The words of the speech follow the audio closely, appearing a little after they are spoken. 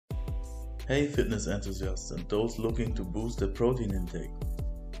Hey fitness enthusiasts and those looking to boost their protein intake.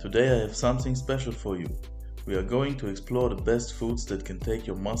 Today I have something special for you. We are going to explore the best foods that can take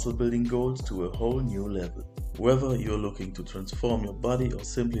your muscle building goals to a whole new level. Whether you are looking to transform your body or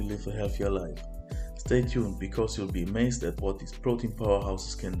simply live a healthier life, stay tuned because you'll be amazed at what these protein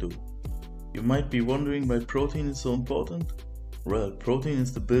powerhouses can do. You might be wondering why protein is so important? Well, protein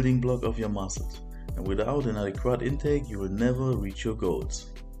is the building block of your muscles, and without an adequate intake you will never reach your goals.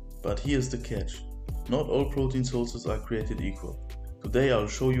 But here's the catch. Not all protein sources are created equal. Today I'll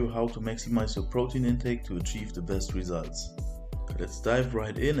show you how to maximize your protein intake to achieve the best results. Let's dive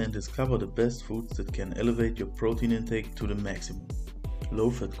right in and discover the best foods that can elevate your protein intake to the maximum.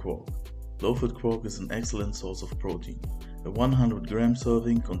 Low-fat quark. Low-fat quark is an excellent source of protein. A 100 gram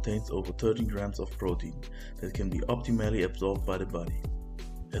serving contains over 13 grams of protein that can be optimally absorbed by the body.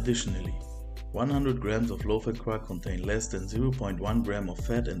 Additionally, 100 grams of low-fat quark contain less than 0.1 gram of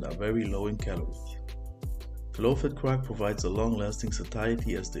fat and are very low in calories. Low-fat quark provides a long-lasting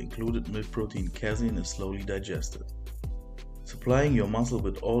satiety as the included milk protein casein is slowly digested, supplying your muscle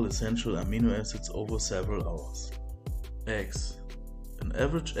with all essential amino acids over several hours. Eggs. An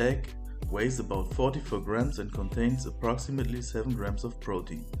average egg weighs about 44 grams and contains approximately 7 grams of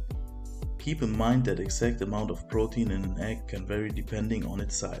protein. Keep in mind that exact amount of protein in an egg can vary depending on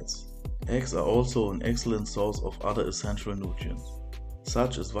its size. Eggs are also an excellent source of other essential nutrients,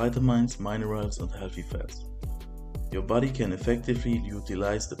 such as vitamins, minerals, and healthy fats. Your body can effectively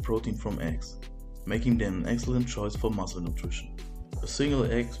utilize the protein from eggs, making them an excellent choice for muscle nutrition. A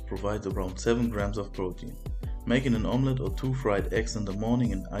single egg provides around 7 grams of protein, making an omelette or 2 fried eggs in the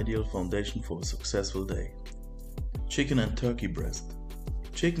morning an ideal foundation for a successful day. Chicken and turkey breast.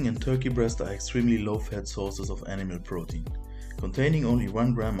 Chicken and turkey breast are extremely low-fat sources of animal protein, containing only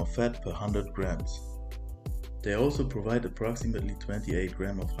 1 gram of fat per 100 grams. They also provide approximately 28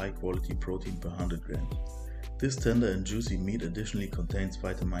 grams of high-quality protein per 100 grams. This tender and juicy meat additionally contains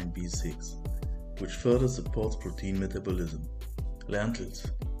vitamin B6, which further supports protein metabolism. Lentils.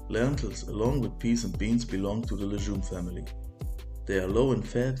 Lentils, along with peas and beans, belong to the legume family. They are low in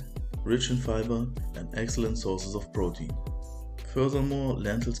fat, rich in fiber, and excellent sources of protein. Furthermore,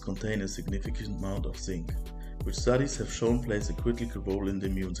 lentils contain a significant amount of zinc, which studies have shown plays a critical role in the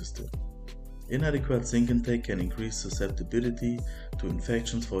immune system. Inadequate zinc intake can increase susceptibility to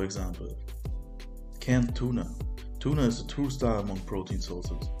infections, for example. Canned tuna. Tuna is a true star among protein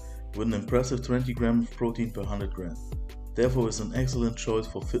sources, with an impressive 20 grams of protein per 100 grams. Therefore is an excellent choice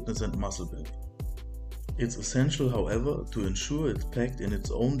for fitness and muscle building. It's essential, however, to ensure it's packed in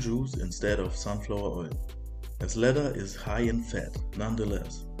its own juice instead of sunflower oil, as latter is high in fat.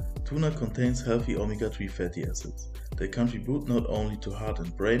 Nonetheless, tuna contains healthy omega-3 fatty acids that contribute not only to heart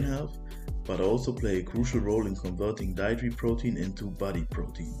and brain health, but also play a crucial role in converting dietary protein into body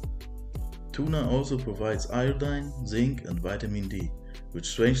protein. Tuna also provides iodine, zinc, and vitamin D, which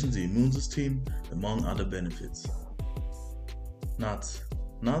strengthens the immune system, among other benefits. Nuts.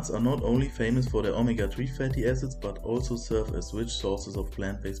 Nuts are not only famous for their omega-3 fatty acids but also serve as rich sources of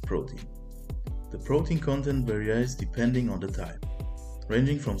plant-based protein. The protein content varies depending on the type,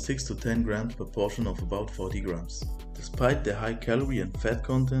 ranging from 6 to 10 grams per portion of about 40 grams. Despite their high calorie and fat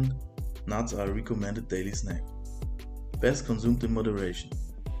content, nuts are a recommended daily snack. Best consumed in moderation,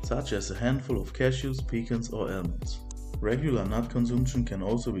 such as a handful of cashews, pecans, or almonds. Regular nut consumption can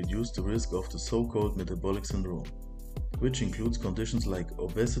also reduce the risk of the so-called metabolic syndrome, which includes conditions like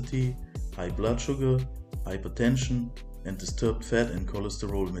obesity, high blood sugar, hypertension, and disturbed fat and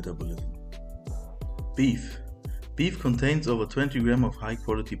cholesterol metabolism. Beef. Beef contains over 20 grams of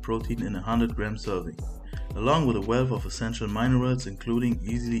high-quality protein in a 100 gram serving, along with a wealth of essential minerals including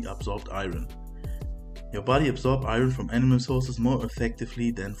easily absorbed iron. Your body absorbs iron from animal sources more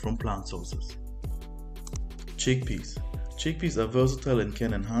effectively than from plant sources. Chickpeas. Chickpeas are versatile and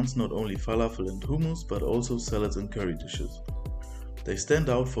can enhance not only falafel and hummus but also salads and curry dishes. They stand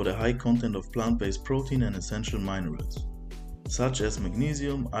out for their high content of plant-based protein and essential minerals, such as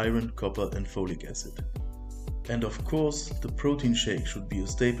magnesium, iron, copper, and folic acid. And of course, the protein shake should be a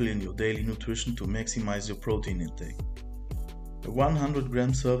staple in your daily nutrition to maximize your protein intake. A 100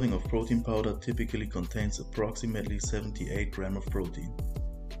 gram serving of protein powder typically contains approximately 78 grams of protein,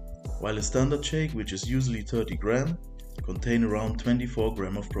 while a standard shake, which is usually 30 grams, contains around 24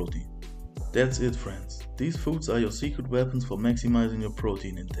 grams of protein. That's it, friends. These foods are your secret weapons for maximizing your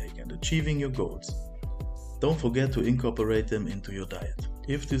protein intake and achieving your goals. Don't forget to incorporate them into your diet.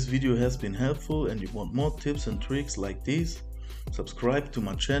 If this video has been helpful and you want more tips and tricks like these, subscribe to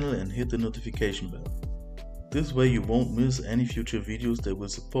my channel and hit the notification bell. This way you won't miss any future videos that will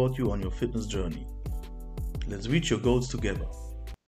support you on your fitness journey. Let's reach your goals together.